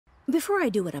Before I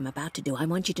do what I'm about to do, I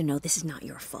want you to know this is not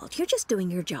your fault. You're just doing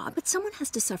your job, but someone has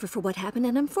to suffer for what happened,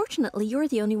 and unfortunately, you're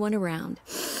the only one around.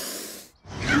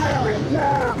 You're a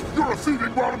worm! You're a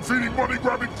thieving, bottom-feeding,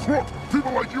 money-grabbing crook!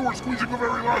 People like you are squeezing the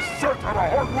very last cent out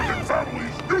of hard-working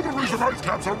families! You're the reason ice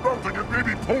caps are melting and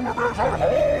baby polar bears are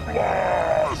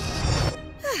homeless!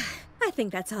 I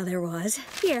think that's all there was.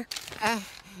 Here.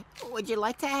 Would you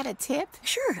like to add a tip?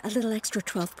 Sure, a little extra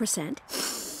 12%.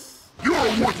 You're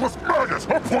a worthless maggot!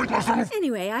 A pointless little...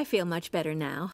 Anyway, I feel much better now.